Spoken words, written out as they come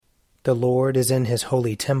The Lord is in his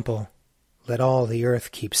holy temple. Let all the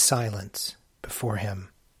earth keep silence before him.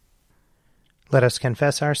 Let us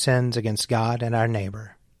confess our sins against God and our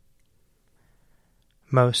neighbor.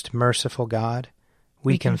 Most merciful God,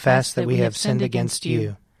 we confess that we have sinned against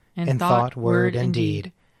you in thought, word, and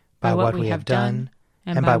deed, by what we have done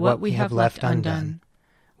and by what we have left undone.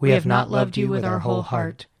 We have not loved you with our whole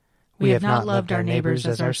heart. We have not loved our neighbors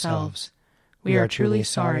as ourselves. We are truly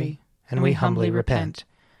sorry, and we humbly repent.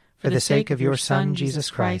 For the sake of your Son,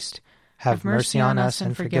 Jesus Christ, have mercy on us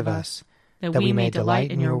and forgive us, that we may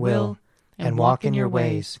delight in your will and walk in your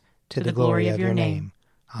ways, to the glory of your name.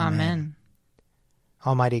 Amen.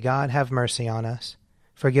 Almighty God, have mercy on us.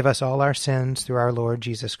 Forgive us all our sins through our Lord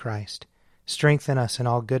Jesus Christ. Strengthen us in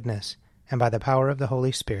all goodness, and by the power of the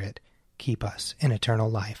Holy Spirit, keep us in eternal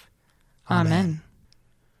life. Amen.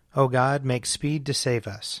 O God, make speed to save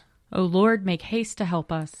us. O Lord, make haste to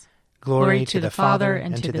help us. Glory to the Father,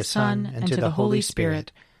 and to the Son, and to the Holy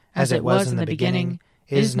Spirit, as it was in the beginning,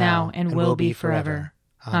 is now, and will be forever.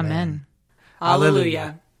 Amen.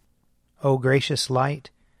 Alleluia. O gracious light,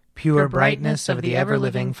 pure brightness of the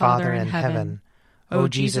ever-living Father in heaven, O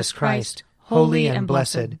Jesus Christ, holy and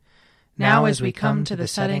blessed, now as we come to the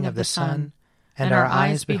setting of the sun, and our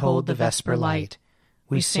eyes behold the vesper light,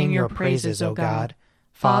 we sing your praises, O God,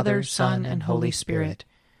 Father, Son, and Holy Spirit.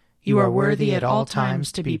 You are worthy at all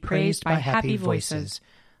times to be praised by happy voices,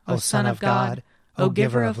 O Son of God, O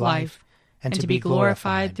Giver of life, and to be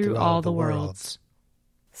glorified through all the worlds.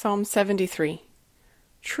 Psalm 73.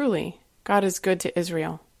 Truly, God is good to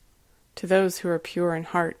Israel, to those who are pure in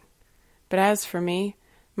heart. But as for me,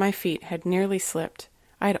 my feet had nearly slipped.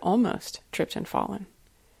 I had almost tripped and fallen,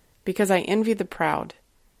 because I envied the proud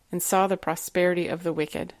and saw the prosperity of the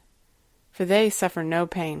wicked. For they suffer no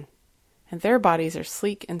pain, and their bodies are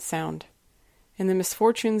sleek and sound. In the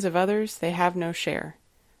misfortunes of others they have no share.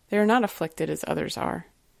 They are not afflicted as others are.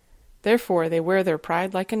 Therefore they wear their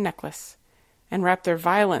pride like a necklace, and wrap their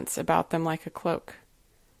violence about them like a cloak.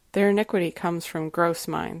 Their iniquity comes from gross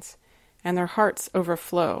minds, and their hearts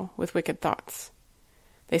overflow with wicked thoughts.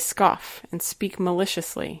 They scoff and speak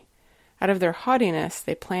maliciously. Out of their haughtiness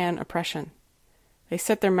they plan oppression. They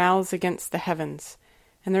set their mouths against the heavens,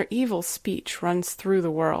 and their evil speech runs through the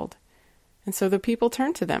world. And so the people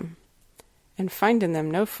turn to them, and find in them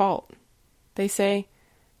no fault. They say,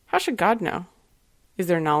 how should God know? Is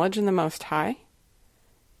there knowledge in the Most High?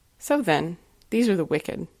 So then, these are the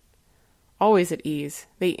wicked. Always at ease,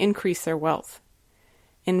 they increase their wealth.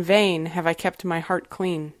 In vain have I kept my heart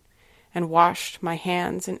clean, and washed my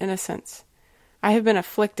hands in innocence. I have been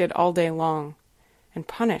afflicted all day long, and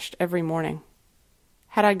punished every morning.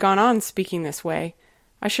 Had I gone on speaking this way,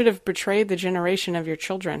 I should have betrayed the generation of your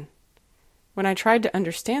children. When I tried to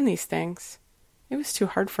understand these things, it was too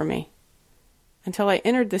hard for me, until I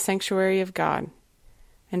entered the sanctuary of God,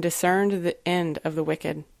 and discerned the end of the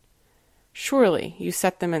wicked. Surely you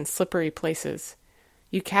set them in slippery places.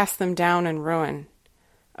 You cast them down in ruin.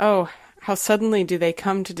 Oh, how suddenly do they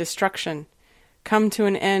come to destruction, come to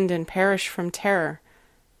an end and perish from terror.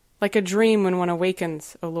 Like a dream when one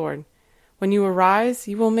awakens, O Lord. When you arise,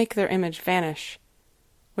 you will make their image vanish.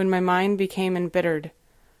 When my mind became embittered,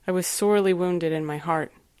 I was sorely wounded in my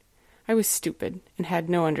heart. I was stupid and had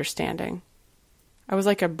no understanding. I was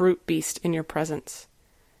like a brute beast in your presence.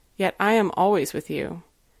 Yet I am always with you.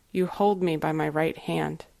 You hold me by my right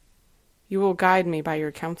hand. You will guide me by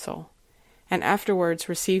your counsel, and afterwards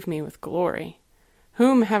receive me with glory.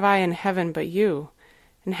 Whom have I in heaven but you?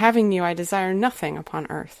 And having you I desire nothing upon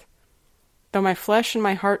earth. Though my flesh and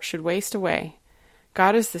my heart should waste away,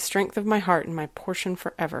 God is the strength of my heart and my portion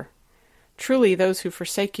forever. Truly those who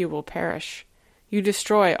forsake you will perish. You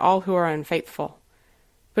destroy all who are unfaithful.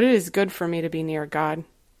 But it is good for me to be near God.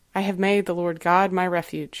 I have made the Lord God my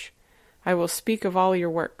refuge. I will speak of all your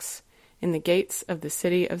works in the gates of the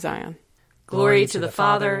city of Zion. Glory to the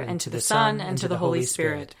Father, and to the Son, and to the Holy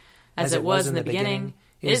Spirit, as it was in the beginning,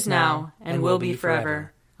 is now, and will be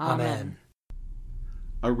forever. Amen.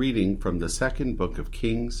 A reading from the second book of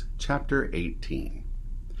Kings, chapter 18.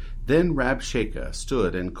 Then Rabshakeh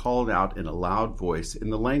stood and called out in a loud voice in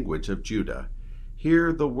the language of Judah,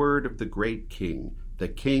 Hear the word of the great king, the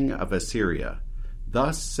king of Assyria.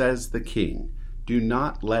 Thus says the king, Do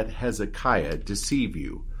not let Hezekiah deceive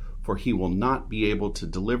you, for he will not be able to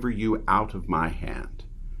deliver you out of my hand.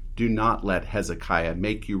 Do not let Hezekiah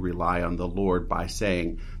make you rely on the Lord by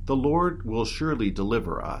saying, The Lord will surely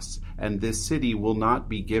deliver us, and this city will not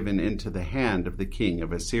be given into the hand of the king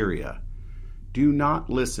of Assyria. Do not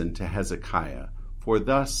listen to Hezekiah, for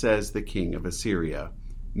thus says the king of Assyria,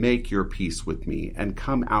 Make your peace with me, and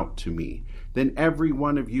come out to me. Then every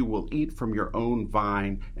one of you will eat from your own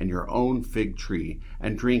vine and your own fig tree,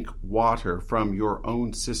 and drink water from your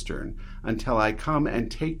own cistern, until I come and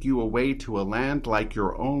take you away to a land like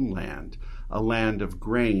your own land, a land of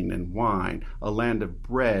grain and wine, a land of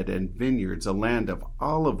bread and vineyards, a land of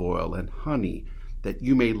olive oil and honey, that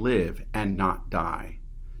you may live and not die.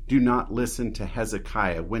 Do not listen to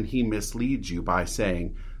Hezekiah when he misleads you by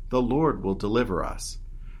saying, "The Lord will deliver us."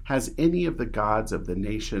 Has any of the gods of the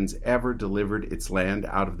nations ever delivered its land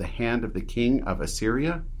out of the hand of the king of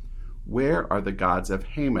Assyria? Where are the gods of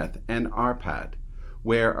Hamath and Arpad?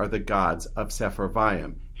 Where are the gods of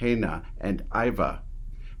Sepharvaim, Hena, and Ivah?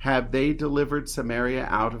 Have they delivered Samaria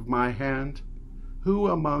out of my hand? Who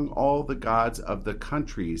among all the gods of the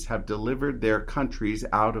countries have delivered their countries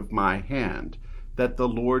out of my hand, that the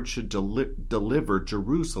Lord should deliver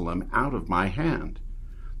Jerusalem out of my hand?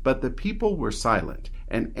 But the people were silent,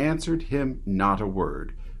 and answered him not a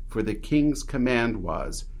word, for the king's command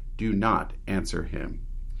was, "Do not answer him."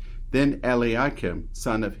 Then Eliakim,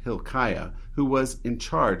 son of Hilkiah, who was in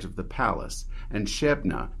charge of the palace, and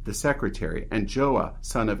Shebna, the secretary, and Joah,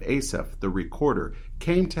 son of Asaph, the recorder,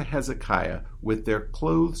 came to Hezekiah with their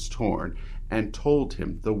clothes torn, and told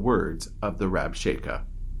him the words of the Rabshakeh.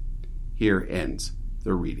 Here ends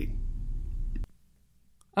the reading.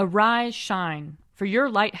 Arise, shine, for your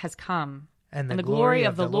light has come, and the glory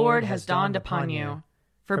of the Lord has dawned upon you.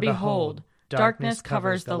 For behold, darkness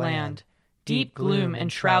covers the land, deep gloom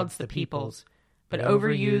enshrouds the peoples. But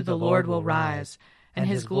over you the Lord will rise, and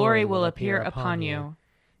his glory will appear upon you.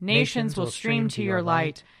 Nations will stream to your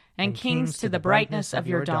light, and kings to the brightness of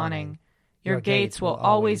your dawning. Your gates will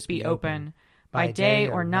always be open. By day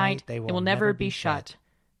or night they will never be shut.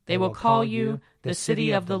 They will call you the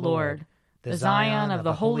city of the Lord, the Zion of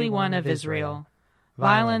the Holy One of Israel.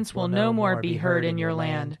 Violence will no more be heard in your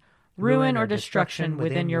land, ruin or destruction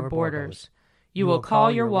within your borders. You will call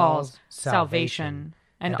your walls salvation,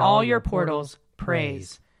 and all your portals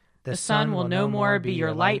praise. The sun will no more be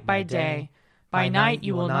your light by day. By night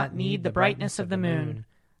you will not need the brightness of the moon.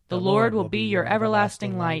 The Lord will be your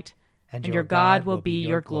everlasting light, and your God will be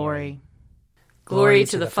your glory. Glory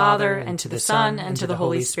to the Father, and to the Son, and to the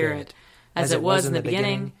Holy Spirit, as it was in the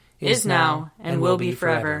beginning, is now, and will be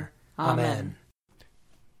forever. Amen.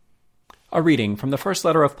 A reading from the first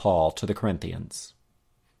letter of Paul to the Corinthians.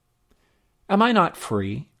 Am I not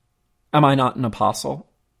free? Am I not an apostle?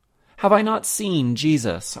 Have I not seen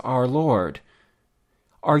Jesus, our Lord?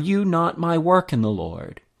 Are you not my work in the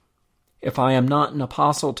Lord? If I am not an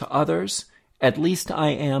apostle to others, at least I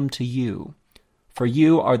am to you, for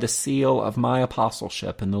you are the seal of my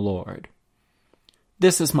apostleship in the Lord.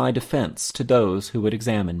 This is my defense to those who would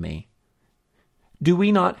examine me. Do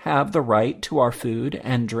we not have the right to our food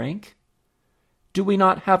and drink? Do we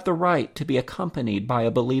not have the right to be accompanied by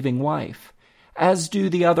a believing wife, as do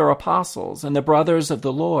the other apostles and the brothers of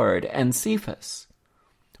the Lord and Cephas?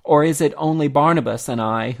 Or is it only Barnabas and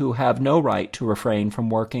I who have no right to refrain from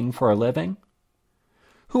working for a living?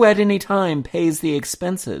 Who at any time pays the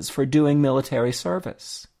expenses for doing military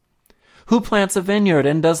service? Who plants a vineyard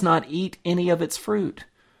and does not eat any of its fruit?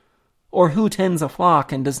 Or who tends a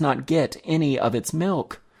flock and does not get any of its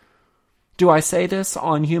milk? Do I say this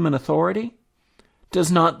on human authority? Does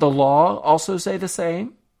not the law also say the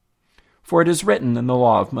same? For it is written in the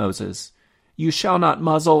law of Moses, "You shall not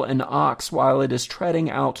muzzle an ox while it is treading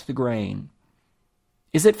out the grain."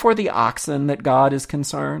 Is it for the oxen that God is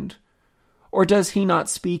concerned? Or does he not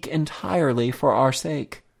speak entirely for our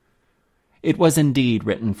sake? It was indeed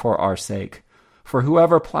written for our sake, for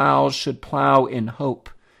whoever plows should plow in hope,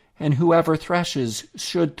 and whoever threshes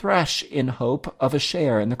should thresh in hope of a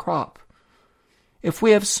share in the crop. If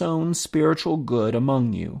we have sown spiritual good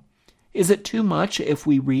among you, is it too much if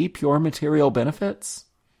we reap your material benefits?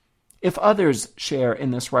 If others share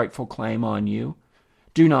in this rightful claim on you,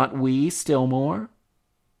 do not we still more?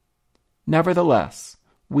 Nevertheless,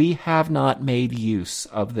 we have not made use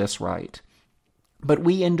of this right, but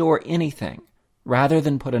we endure anything rather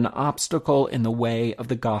than put an obstacle in the way of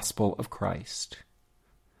the gospel of Christ.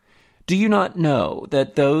 Do you not know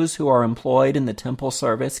that those who are employed in the temple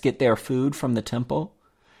service get their food from the temple,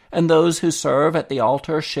 and those who serve at the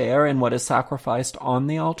altar share in what is sacrificed on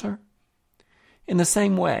the altar? In the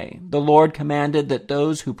same way, the Lord commanded that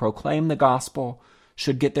those who proclaim the gospel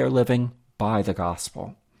should get their living by the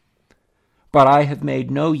gospel. But I have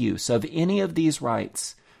made no use of any of these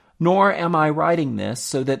rights, nor am I writing this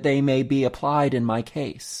so that they may be applied in my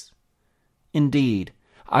case. Indeed,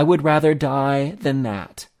 I would rather die than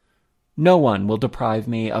that. No one will deprive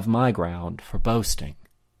me of my ground for boasting.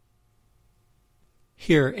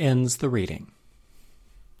 Here ends the reading.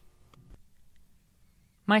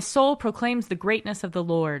 My soul proclaims the greatness of the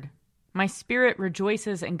Lord. My spirit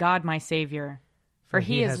rejoices in God my Savior, for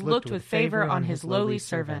he has looked with favor on his lowly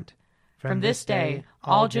servant. From this day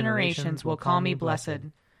all generations will call me blessed.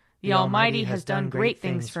 The Almighty has done great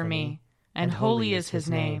things for me, and holy is his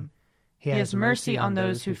name. He has mercy on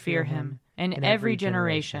those who fear him, in every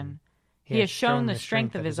generation. He has shown the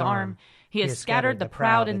strength of his arm. He has scattered the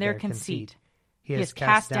proud in their conceit. He has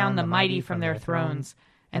cast down the mighty from their thrones,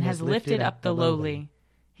 and has lifted up the lowly.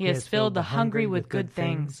 He has filled the hungry with good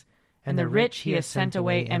things, and the rich he has sent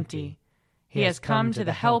away empty. He has come to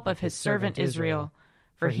the help of his servant Israel,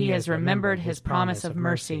 for he has remembered his promise of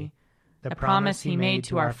mercy, the promise he made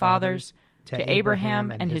to our fathers, to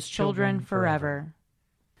Abraham and his children forever.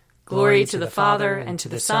 Glory to the Father, and to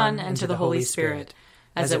the Son, and to the Holy Spirit,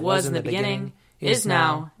 as it was in the beginning, is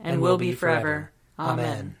now, and will be forever.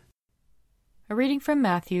 Amen. A reading from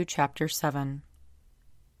Matthew chapter 7.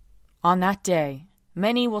 On that day,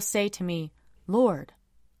 many will say to me, Lord,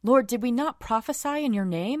 Lord, did we not prophesy in your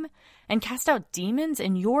name, and cast out demons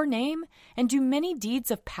in your name, and do many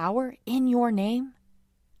deeds of power in your name?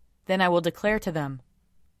 Then I will declare to them,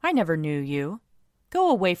 I never knew you. Go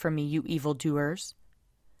away from me, you evildoers.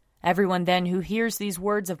 Everyone then who hears these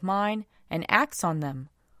words of mine and acts on them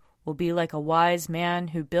will be like a wise man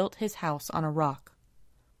who built his house on a rock.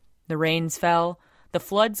 The rains fell, the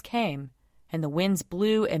floods came, and the winds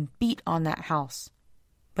blew and beat on that house.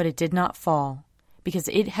 But it did not fall, because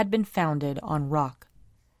it had been founded on rock.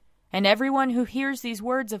 And everyone who hears these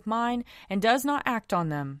words of mine and does not act on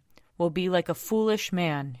them will be like a foolish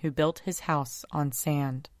man who built his house on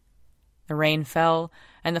sand. The rain fell,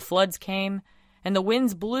 and the floods came, and the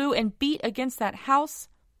winds blew and beat against that house,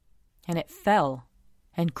 and it fell,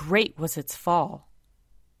 and great was its fall.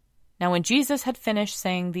 Now when Jesus had finished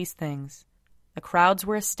saying these things, the crowds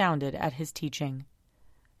were astounded at his teaching,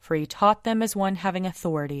 for he taught them as one having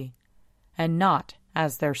authority, and not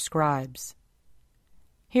as their scribes.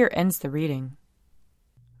 Here ends the reading.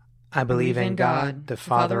 I believe in God, the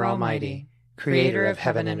Father Almighty, creator of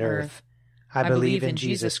heaven and earth. I believe in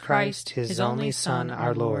Jesus Christ, his only Son,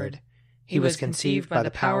 our Lord. He was conceived by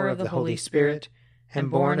the power of the Holy Spirit and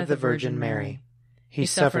born of the Virgin Mary. He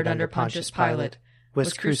suffered under Pontius Pilate,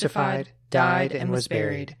 was crucified, died, and was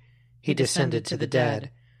buried. He descended to the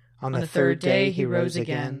dead. On the third day he rose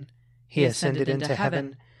again. He ascended into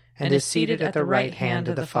heaven and is seated at the right hand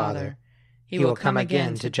of the Father. He will come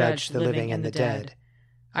again to judge the living and the dead.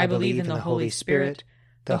 I believe in the Holy Spirit,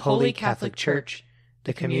 the Holy Catholic Church,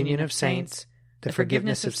 the communion of saints, the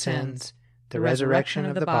forgiveness of sins, the resurrection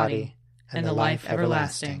of the body, and the life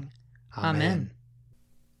everlasting. Amen.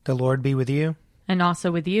 The Lord be with you. And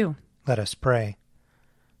also with you. Let us pray.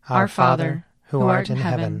 Our Father, who art in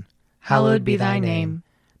heaven, hallowed be thy name.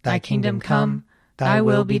 Thy kingdom come, thy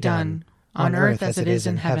will be done, on earth as it is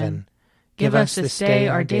in heaven. Give us this day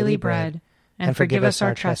our daily bread, and forgive us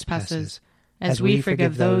our trespasses, as we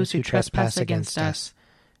forgive those who trespass against us.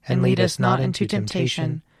 And lead us not into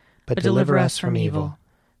temptation, but deliver us from evil.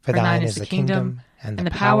 For thine is the kingdom, and the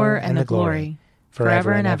power, and the glory,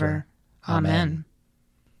 forever and ever. Amen.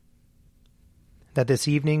 That this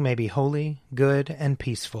evening may be holy, good, and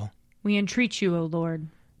peaceful. We entreat you, O Lord.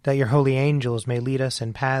 That your holy angels may lead us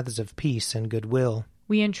in paths of peace and goodwill.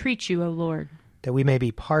 We entreat you, O Lord. That we may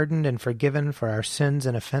be pardoned and forgiven for our sins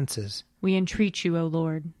and offenses. We entreat you, O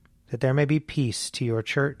Lord. That there may be peace to your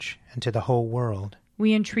church and to the whole world.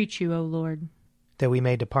 We entreat you, O Lord. That we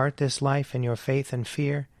may depart this life in your faith and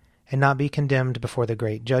fear, and not be condemned before the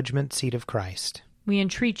great judgment seat of Christ. We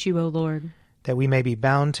entreat you, O Lord. That we may be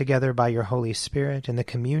bound together by your Holy Spirit in the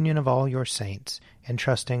communion of all your saints,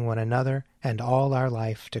 entrusting one another and all our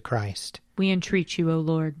life to Christ. We entreat you, O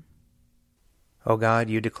Lord. O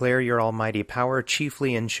God, you declare your almighty power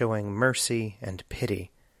chiefly in showing mercy and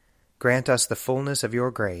pity. Grant us the fullness of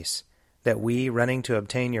your grace, that we, running to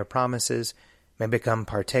obtain your promises, may become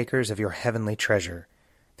partakers of your heavenly treasure.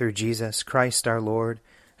 Through Jesus Christ our Lord,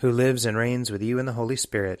 who lives and reigns with you in the Holy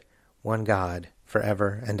Spirit, one God,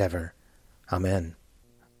 forever and ever. Amen.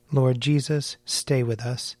 Lord Jesus, stay with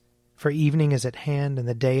us, for evening is at hand and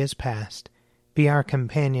the day is past. Be our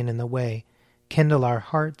companion in the way, kindle our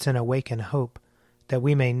hearts and awaken hope, that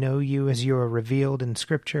we may know you as you are revealed in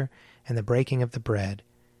Scripture and the breaking of the bread.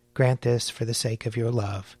 Grant this for the sake of your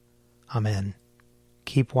love. Amen.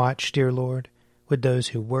 Keep watch, dear Lord, with those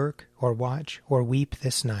who work or watch or weep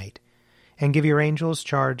this night, and give your angels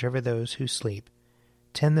charge over those who sleep.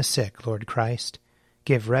 Tend the sick, Lord Christ.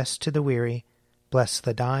 Give rest to the weary. Bless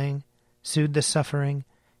the dying. Soothe the suffering.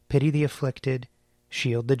 Pity the afflicted.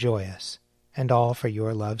 Shield the joyous. And all for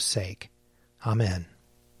your love's sake. Amen.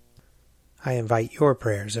 I invite your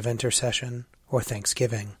prayers of intercession or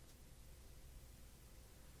thanksgiving.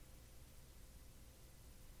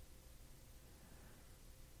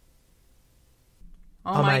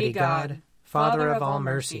 Almighty God, Father of all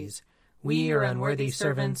mercies, we, your unworthy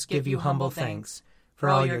servants, give you humble thanks for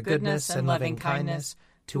all your goodness and loving kindness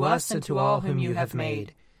to us and to all whom you have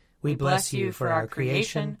made. We bless you for our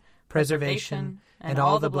creation, preservation, and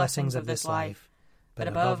all the blessings of this life, but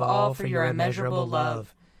above all for your immeasurable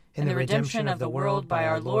love in the redemption of the world by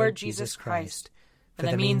our Lord Jesus Christ, for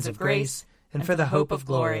the means of grace and for the hope of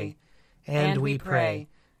glory. And we pray,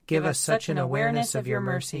 give us such an awareness of your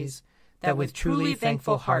mercies that with truly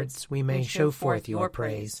thankful hearts we may show forth your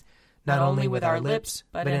praise, not only with our lips,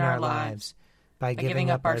 but in our lives, by giving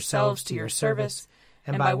up ourselves to your service,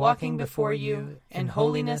 and by walking before you in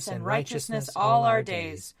holiness and righteousness all our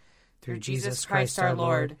days, through Jesus Christ our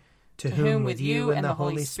Lord, to whom with you and the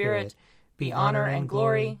Holy Spirit be honor and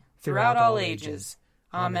glory throughout all ages.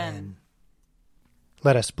 Amen.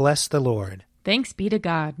 Let us bless the Lord. Thanks be to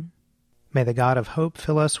God. May the God of hope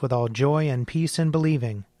fill us with all joy and peace in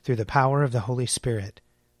believing, through the power of the Holy Spirit.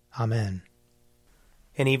 Amen.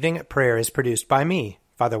 An Evening at Prayer is produced by me,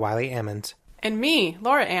 Father Wiley Ammons. And me,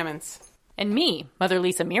 Laura Ammons. And me, Mother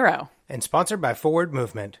Lisa Miro. And sponsored by Forward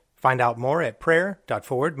Movement. Find out more at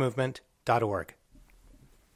prayer.forwardmovement.org.